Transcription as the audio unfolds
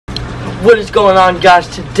What is going on, guys?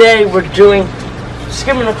 Today we're doing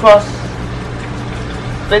skimming across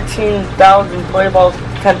 15,000 play balls,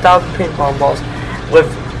 10,000 ping pong balls with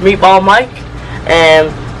Meatball Mike.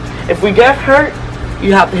 And if we get hurt,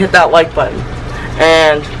 you have to hit that like button.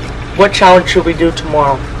 And what challenge should we do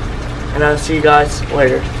tomorrow? And I'll see you guys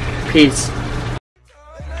later. Peace.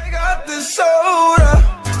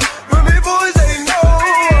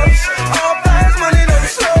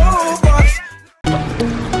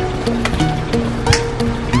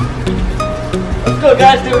 Let's go,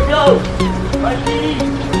 guys. Here we go.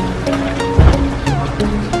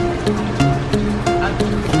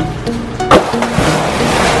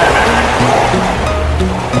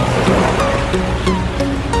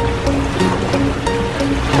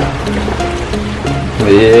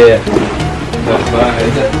 Yeah. That's fine,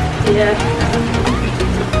 is it? Yeah.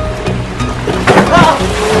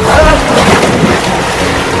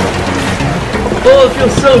 Oh, it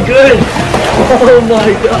feels so good. Oh my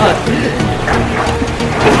god.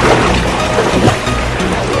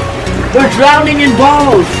 We're drowning in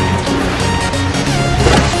balls.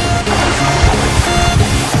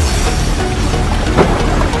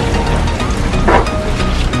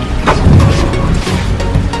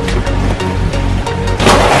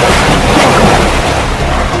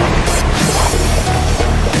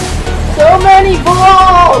 So many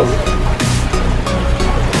balls!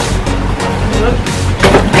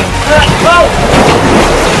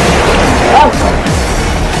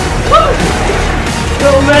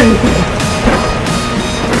 So many!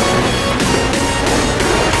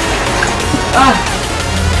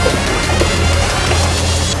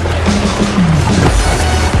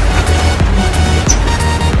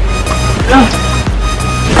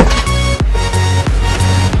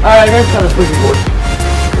 Alright, that's kind of pretty good.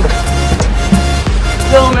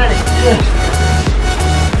 So many. Yeah.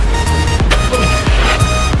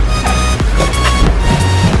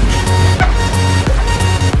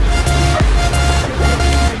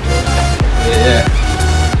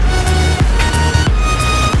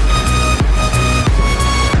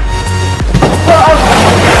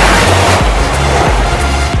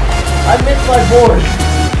 I missed my board.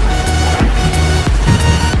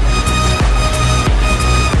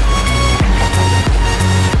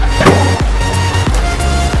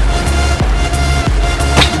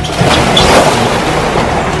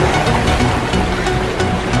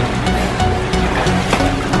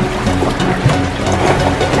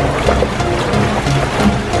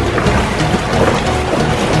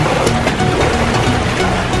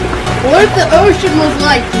 What if the ocean was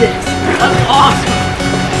like this? That's awesome.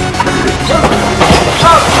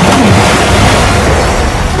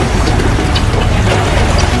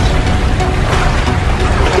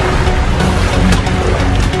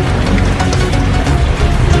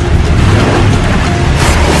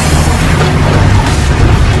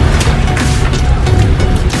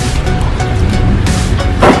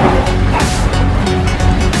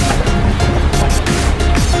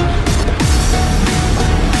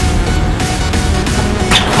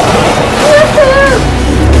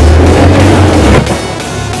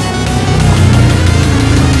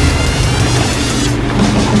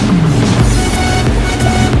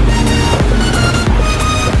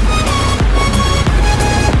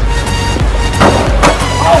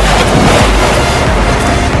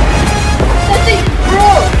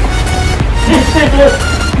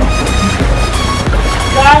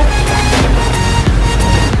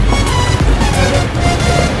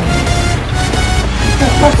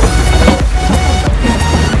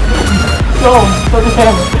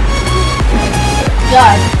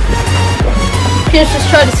 Guys, Pierce just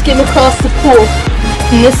tried to skim across the pool,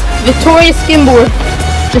 and this Victoria skimboard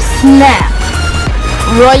just snapped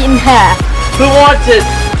right in half. Who wants it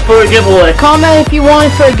for a giveaway? Comment if you want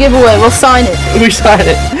it for a giveaway. We'll sign it. We sign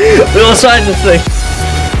it. We will sign this thing.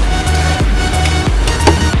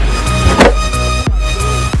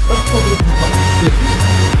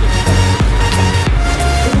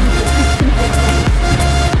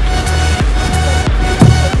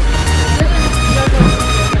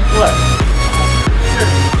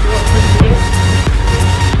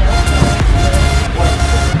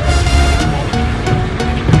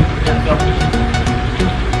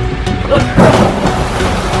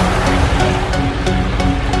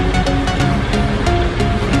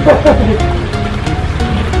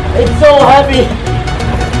 It's so heavy.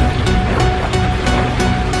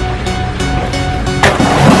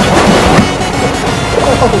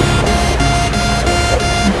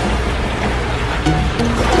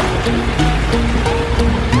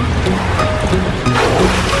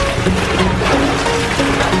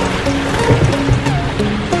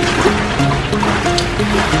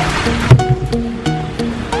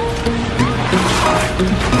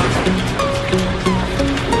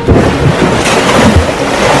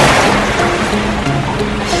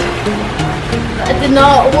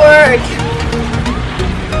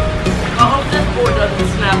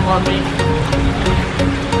 on me.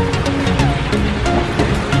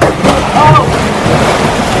 Oh!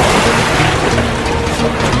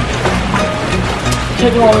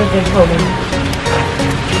 Take all of this for me.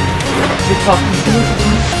 You're talking to me.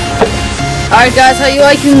 Alright guys, how you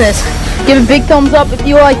liking this? Give a big thumbs up if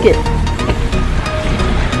you like it.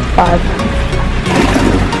 5.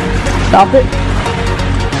 Stop it.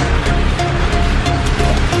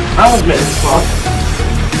 I'll admit it's wrong.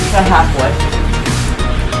 Not halfway.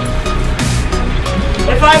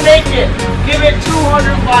 If I make it, give it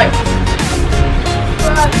 200 likes.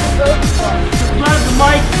 Subscribe to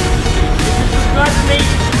Mike. If you subscribe to me,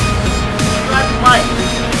 subscribe to Mike.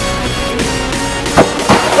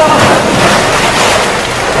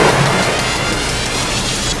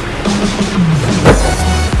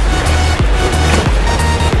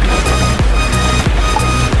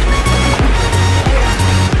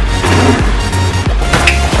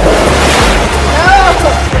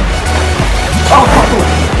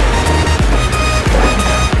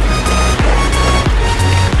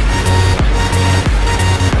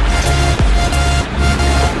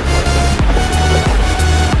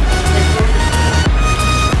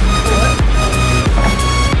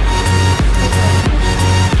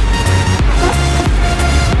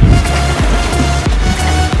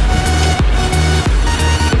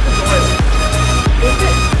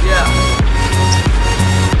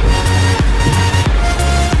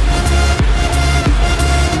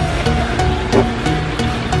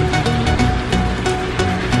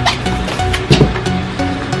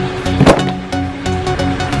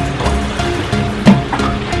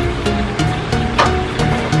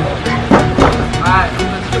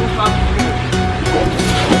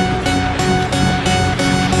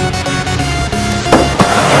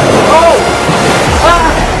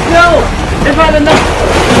 If I had enough,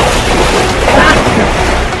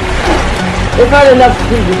 if I had enough to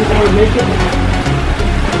do, you think I would make it?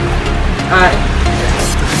 Alright.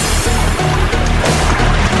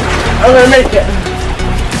 I'm gonna make it.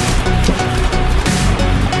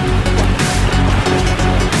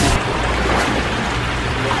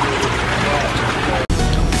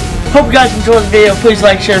 Hope you guys enjoyed the video. Please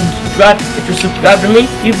like, share, and subscribe. If you're subscribed to me,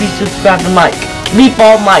 you be subscribed to Mike.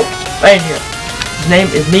 Meatball Mike. Right here. His name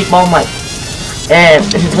is Meatball Mike. And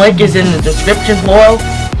his link is in the description below.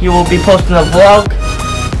 He will be posting a vlog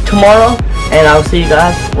tomorrow. And I'll see you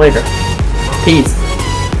guys later. Peace.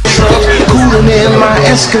 Cooling in my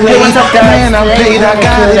Escalade. Hey, what's up, guys? Man, I'm paid, I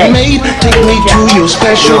got it made. Take me to your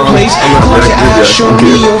special place. Close your eyes, show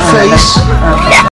me your face.